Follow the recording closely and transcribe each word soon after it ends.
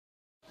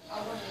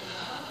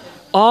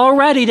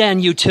Alrighty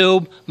then,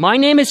 YouTube. My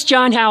name is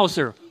John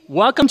Hauser.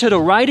 Welcome to the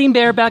Riding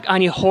Bareback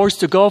on Your Horse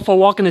to Go for a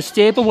Walk in the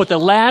Stable with the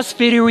last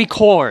video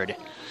record.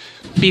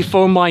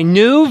 Before my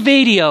new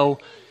video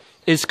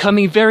is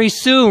coming very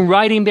soon,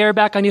 riding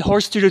bareback on your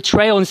horse through the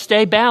trail and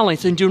stay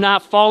balanced and do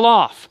not fall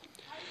off.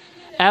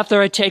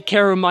 After I take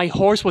care of my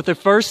horse, with the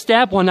first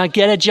step when I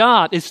get a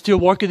job is to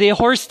work at the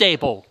horse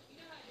stable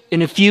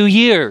in a few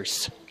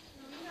years.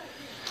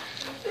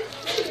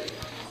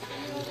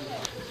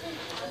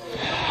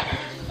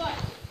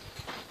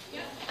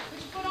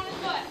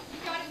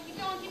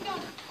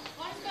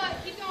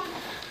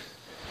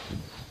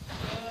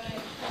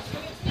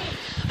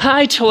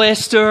 Hi,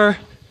 Twister.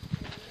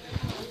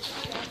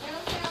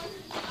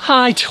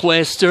 Hi,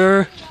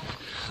 Twister.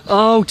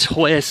 Oh,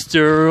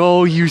 Twister.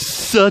 Oh, you're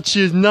such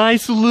a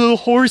nice little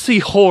horsey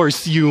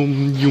horse.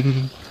 You.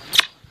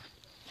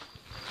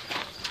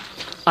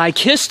 I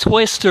kiss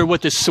Twister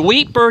with the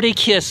sweet birdie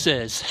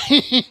kisses.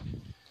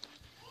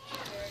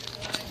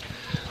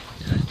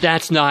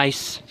 That's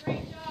nice.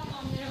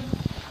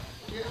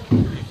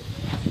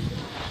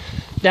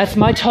 That's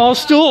my tall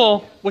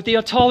stool with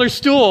the taller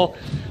stool.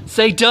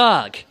 Say,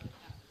 Doug.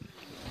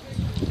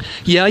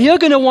 Yeah, you're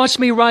gonna watch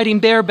me riding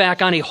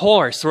bareback on a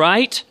horse,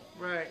 right?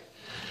 Right.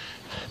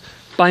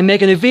 By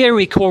making a video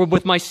record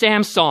with my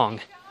Samsung.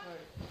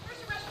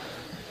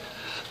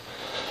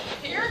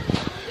 Here?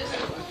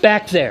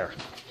 Back there.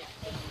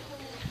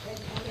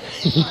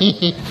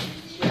 It's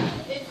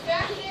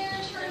back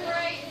there, turn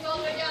right, it's all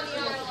the way down the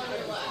aisle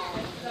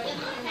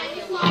on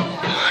your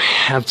left.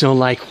 Have to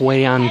like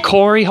weigh on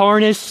Corey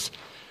harness.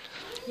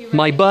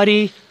 My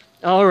buddy.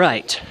 All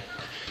right.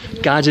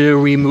 Got to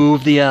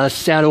remove the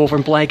saddle over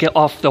blanket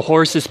off the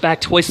horse's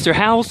back, Twister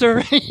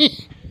Hauser.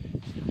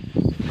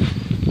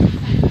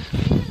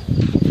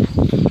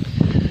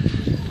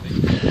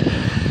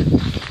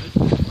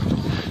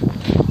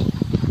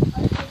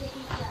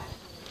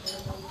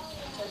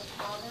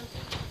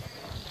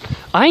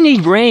 I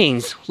need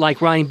reins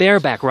like riding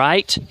bareback,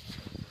 right?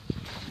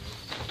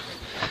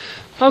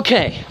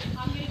 Okay.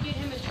 I'm going to get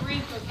him a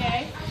drink,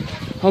 okay?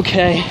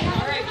 Okay. All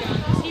right,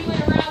 John. He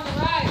went around the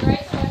ride,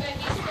 right? So I bet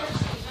he's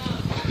thirsty,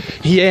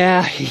 huh?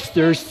 Yeah, he's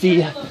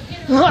thirsty.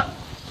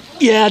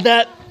 Yeah,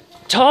 that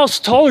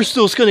taller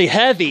stool's gonna be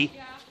heavy.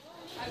 Yeah,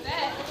 I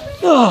bet.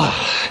 Oh.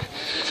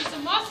 It's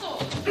some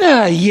muscle.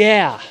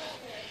 Yeah.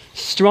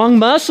 Strong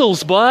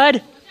muscles,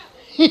 bud.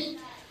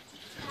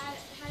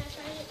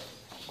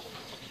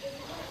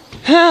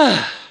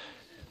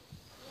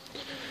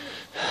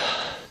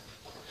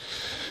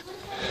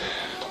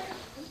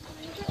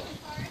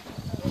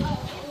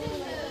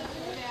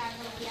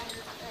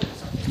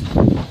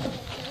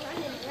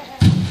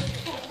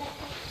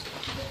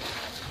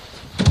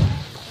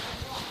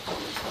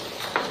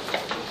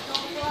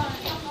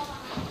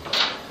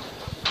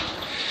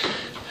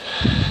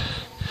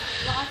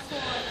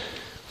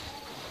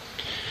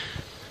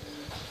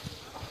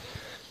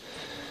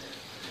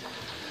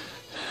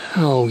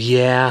 Oh,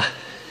 yeah.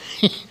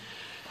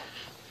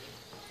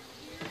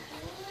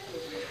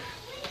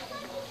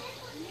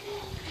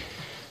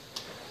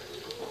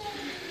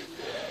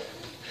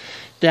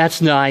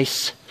 That's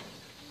nice.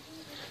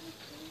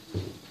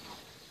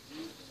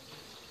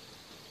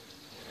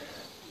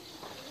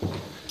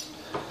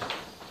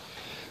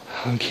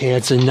 Okay,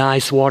 it's a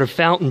nice water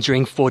fountain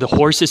drink for the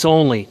horses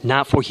only,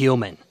 not for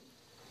human.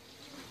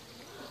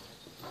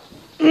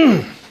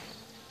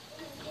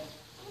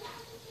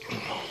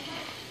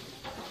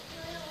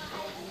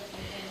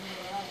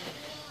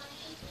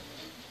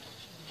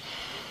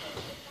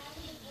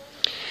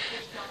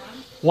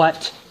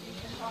 What?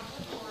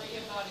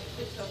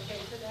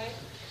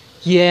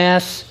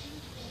 Yes.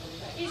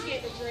 He's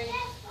getting a drink.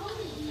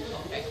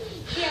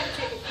 He had to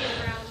take a few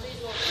rounds.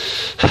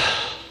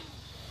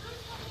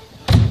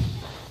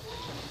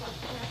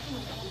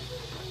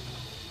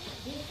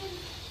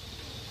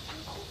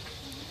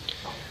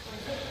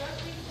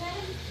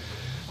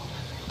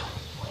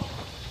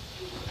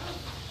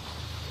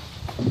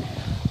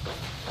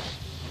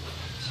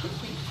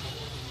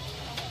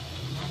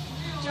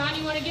 John,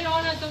 you want to get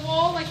on at the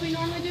wall like we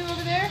normally do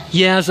over there?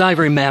 Yes, I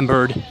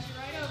remembered. Right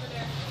over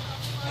there.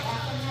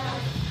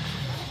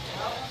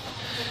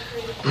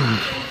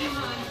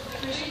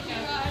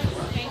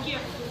 Thank you.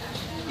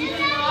 You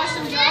did an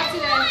awesome job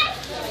today.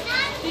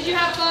 Did you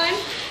have fun?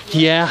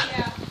 Yeah.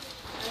 Yeah.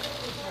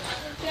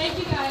 Thank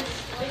you guys.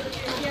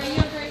 Yeah, you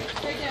have a great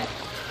day.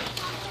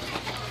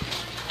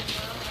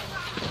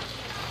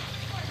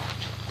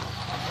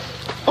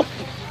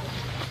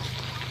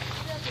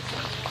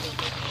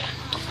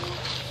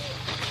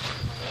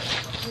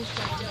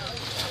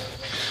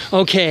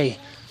 Okay.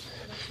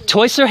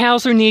 Twister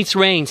Hauser needs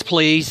reins,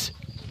 please.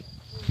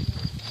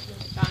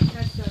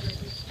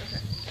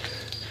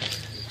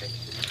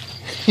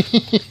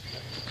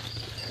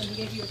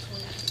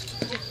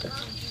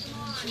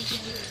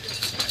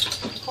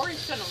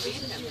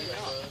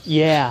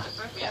 Yeah.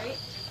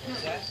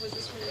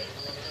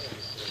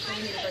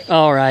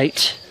 All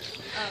right.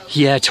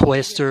 Yeah,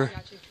 Twister.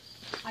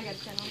 I got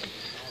 10 on.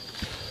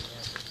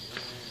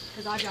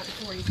 because I've got the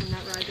 40s in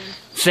that ride then.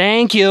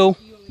 Thank you. You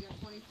only got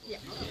 20? Yeah.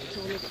 So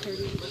we'll make it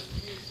 30.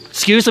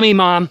 Excuse me,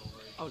 Mom.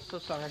 Oh, so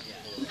sorry.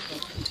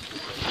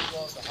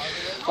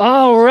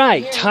 All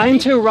right, time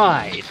to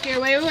ride. Here,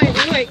 wait,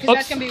 because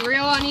that's going to be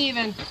real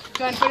uneven.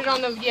 Go ahead and put it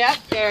on the, yep,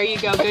 there you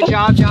go. Good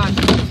job, John.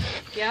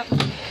 Yep.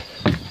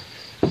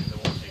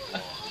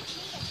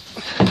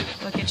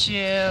 Look at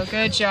you.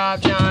 Good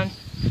job, John.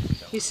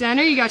 You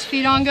center, you got your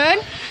feet on good?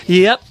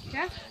 Yep.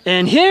 Okay.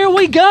 And here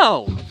we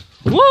go.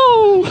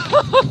 Woo!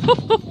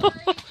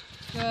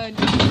 Good.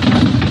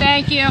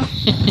 Thank you.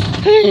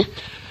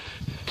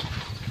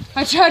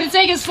 I tried to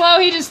take it slow,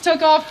 he just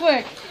took off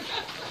quick.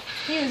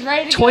 He was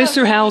ready to go.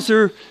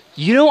 Twisterhauser,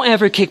 you don't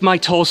ever kick my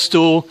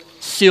toadstool,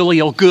 silly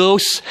old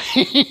goose.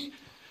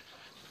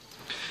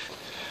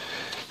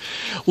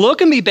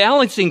 Look at me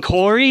balancing,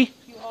 Corey.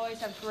 You always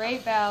have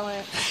great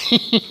balance.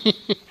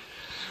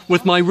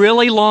 With my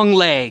really long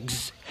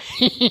legs.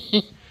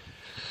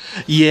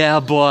 Yeah,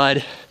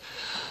 bud.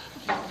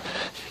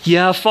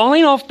 Yeah,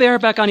 falling off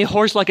bareback on your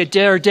horse like a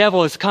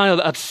daredevil is kind of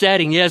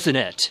upsetting, isn't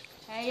it?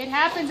 Hey, it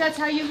happens. That's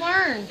how you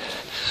learn.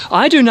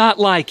 I do not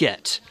like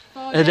it.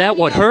 Fall That down,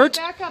 would you gotta hurt.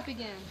 get back up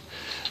again.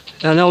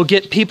 And I'll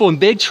get people in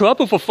big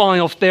trouble for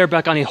falling off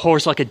bareback on a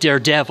horse like a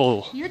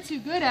daredevil. You're too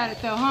good at it,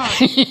 though,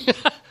 huh?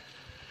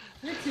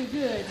 You're too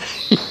good.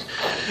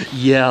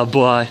 Yeah,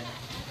 boy.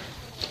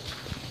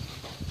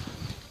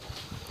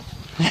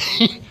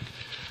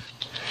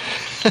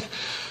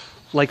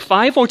 Like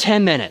 5 or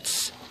 10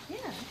 minutes. Yeah,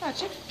 I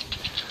got you.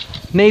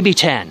 Maybe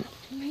 10.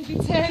 Maybe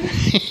 10.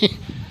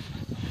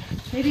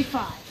 Maybe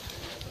 5.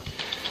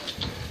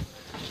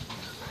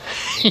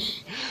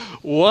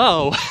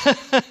 Whoa.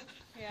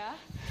 Yeah.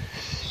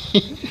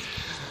 Going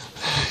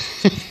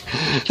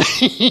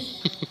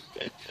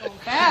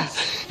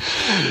fast.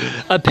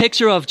 A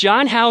picture of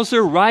John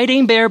Hauser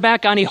riding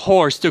bareback on a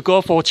horse to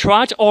go for a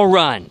trot or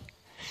run.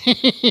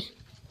 Good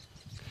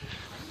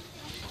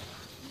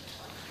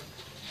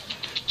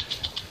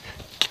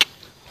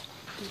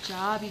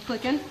job. You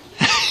clicking?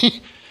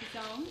 Keep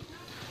going.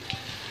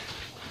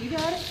 You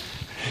got it.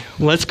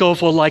 Let's go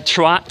for like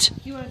trot.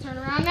 You want to turn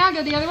around now?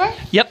 Go the other way?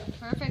 Yep.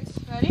 Perfect.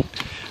 Ready?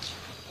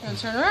 Gonna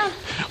turn around.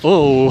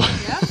 Oh.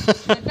 Yep.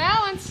 Good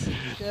balance.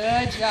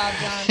 Good job,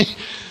 John.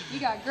 You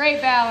got great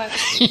balance.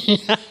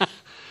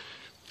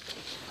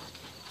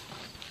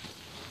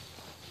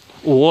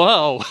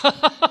 Whoa.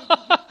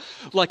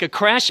 Like a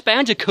Crash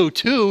Bandicoot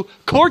 2,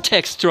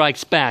 Cortex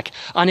Strikes Back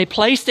on a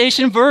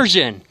PlayStation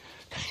version.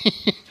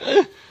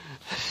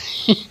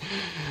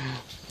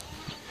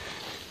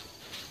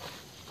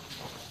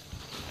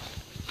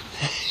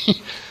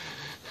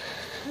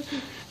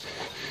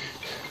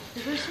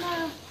 Reverse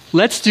smile.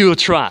 Let's do a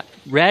trot.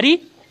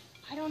 Ready?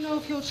 I don't know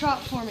if he'll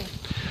trot for me.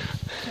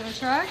 Can I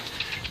try?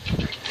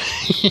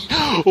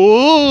 Ooh.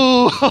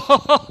 Ooh, how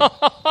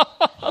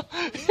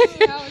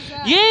was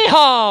that?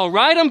 Yeehaw!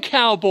 Ride 'em,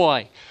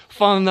 cowboy.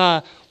 From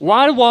the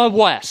Wild Wild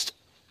West.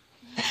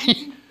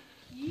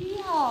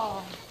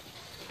 Yeehaw.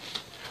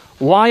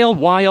 Wild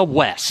Wild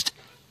West.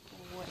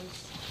 What is...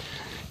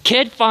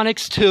 Kid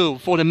Phonics 2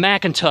 for the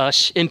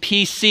Macintosh and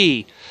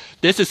PC.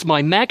 This is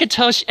my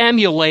Macintosh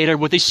emulator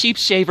with the Sheep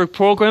Shaver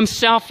program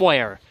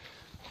software.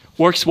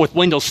 Works with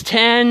Windows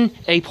 10,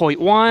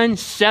 8.1,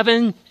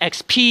 7,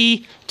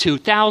 XP,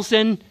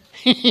 2000.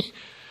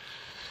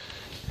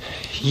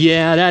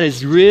 Yeah, that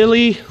is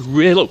really,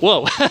 really...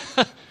 Whoa.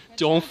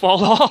 Don't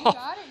fall off. You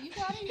got it. You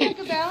got it. You got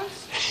good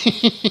balance.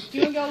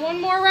 You want to go one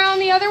more round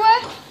the other way?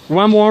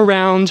 One more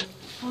round.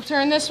 We'll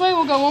turn this way.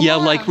 We'll go one Yeah,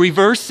 more like round.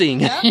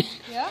 reversing. Yeah. Yeah.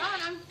 John,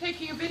 I'm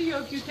taking a video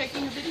of you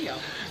taking a video.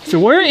 So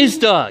where is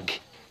Doug?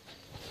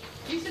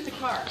 He's in the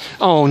car.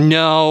 Oh,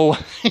 no.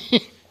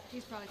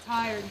 He's probably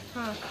tired,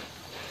 huh?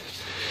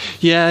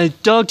 Yeah,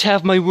 Doug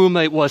Taft, my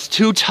roommate, was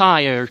too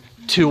tired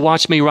to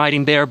watch me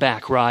riding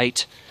bareback,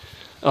 right?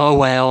 Oh,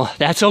 well,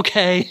 that's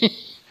okay.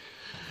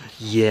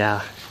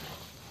 Yeah.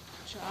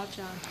 Good job,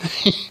 John.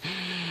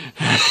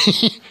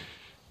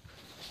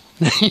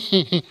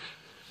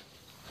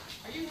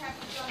 Are you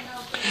happy, John?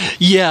 Now?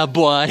 Yeah,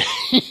 bud.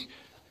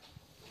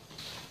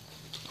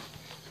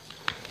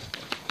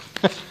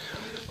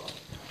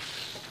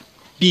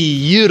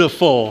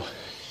 Beautiful.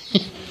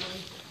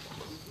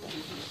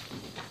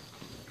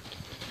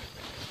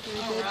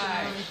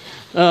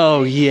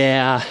 Oh,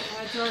 yeah.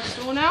 To our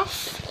stool now?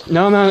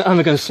 No, I'm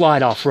going to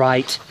slide off,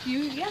 right?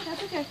 Yeah,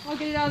 that's okay. I'll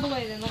get it out of the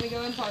way then. Let me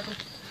go and park him.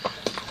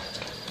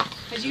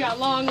 Because you got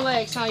long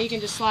legs, huh? You can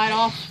just slide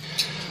off.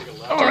 All Do you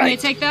want me right.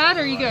 to take that,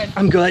 or are you good?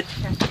 I'm good.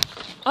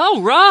 All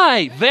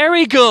right.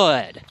 Very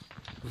good.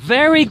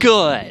 Very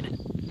good.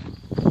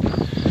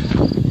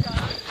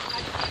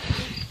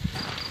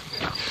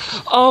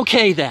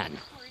 Okay, then.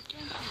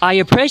 I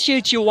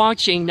appreciate you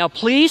watching. Now,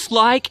 please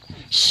like,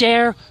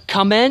 share,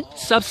 comment,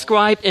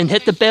 subscribe, and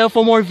hit the bell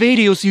for more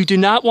videos. You do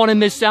not want to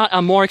miss out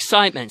on more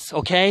excitements,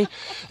 okay?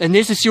 And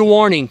this is your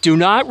warning. Do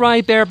not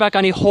ride bareback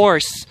on a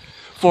horse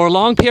for a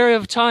long period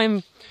of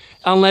time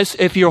unless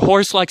if your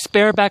horse likes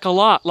bareback a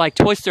lot, like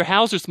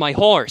Twisterhauser's my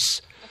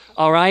horse.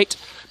 All right?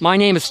 My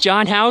name is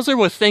John Hauser.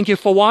 Well, thank you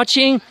for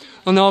watching,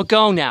 and I'll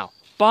go now.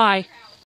 Bye.